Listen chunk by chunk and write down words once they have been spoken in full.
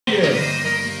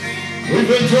We've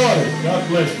enjoyed it. God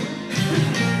bless you.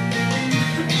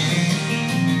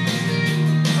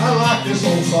 I like this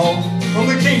old song from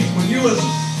the Kingsmen. You listen.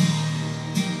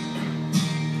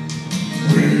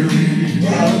 Weary,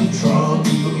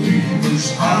 downtrodden believers,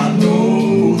 I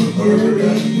know the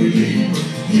burden reliever.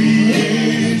 He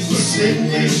is the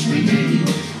sickness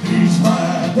redeemer. He's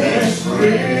my best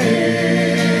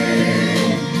friend.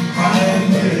 I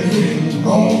met him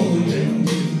on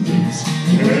bended knees.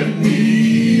 He met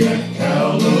me at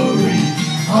Calvary.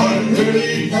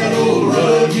 Underneath that old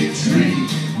rugged tree,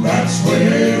 that's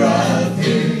where I've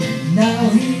been. Now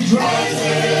he dries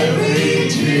every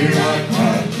tear I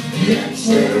cry. He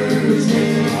answers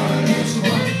when I ask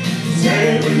why. It's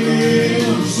every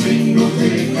little single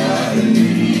thing I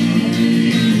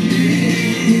need.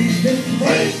 He's been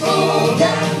faithful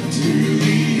down to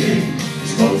the end.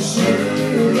 He's closer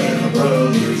than a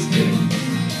brother's been.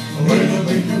 When I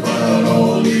think about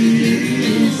all he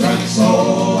is, that's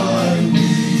all I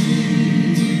need.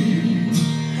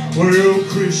 Well,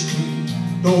 Christian,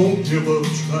 don't give up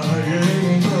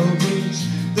trying. Mountains,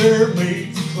 they're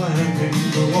made for climbing.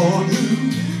 The one who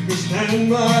can stand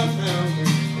my fountain,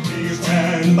 he can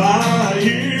stand by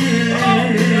you.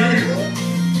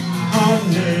 I've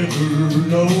never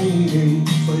known him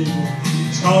to fail.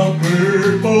 He's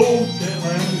conquered both death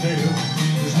and hell.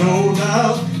 There's no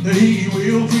doubt that he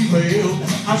will prevail.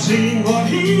 I've seen what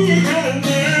he can do.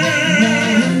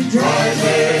 He dries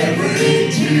every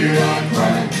tear I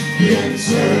cry. He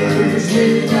answers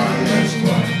when I ask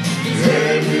why. It's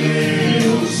every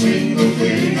little single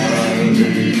thing I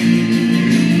need.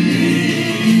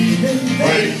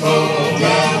 Faithful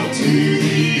down to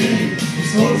the end.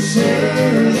 He's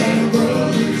closer than a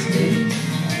brother's been.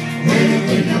 When I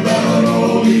think about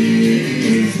all he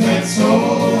is, that's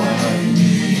all I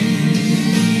need.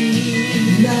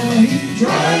 Now he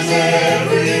dries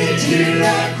every tear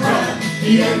I cry.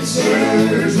 He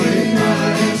answers when I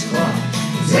ask why.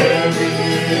 It's every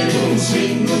little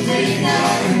single thing I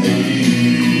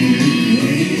need.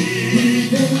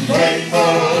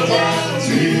 Faithful down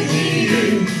to the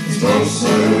end. He's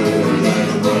closer than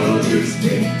a brother's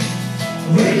been.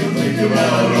 When I think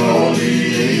about all he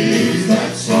is,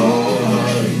 that's all I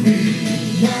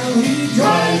need. Now he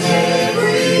dries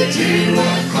every tear I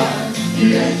cry. He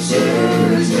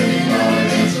answers when I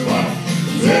ask why.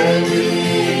 It's every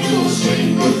little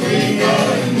single thing I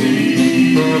need.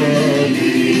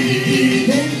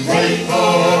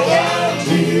 Faithful down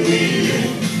to the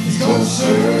end. He's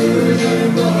closer than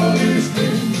a brother's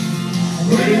been.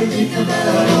 When I think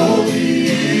about all he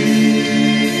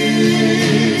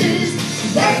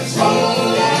is, that's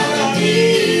all I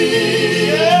need.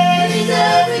 Yeah, he's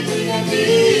everything I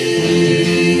need.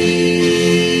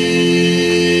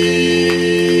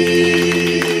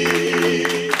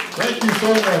 Thank you so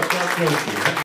much. God bless you.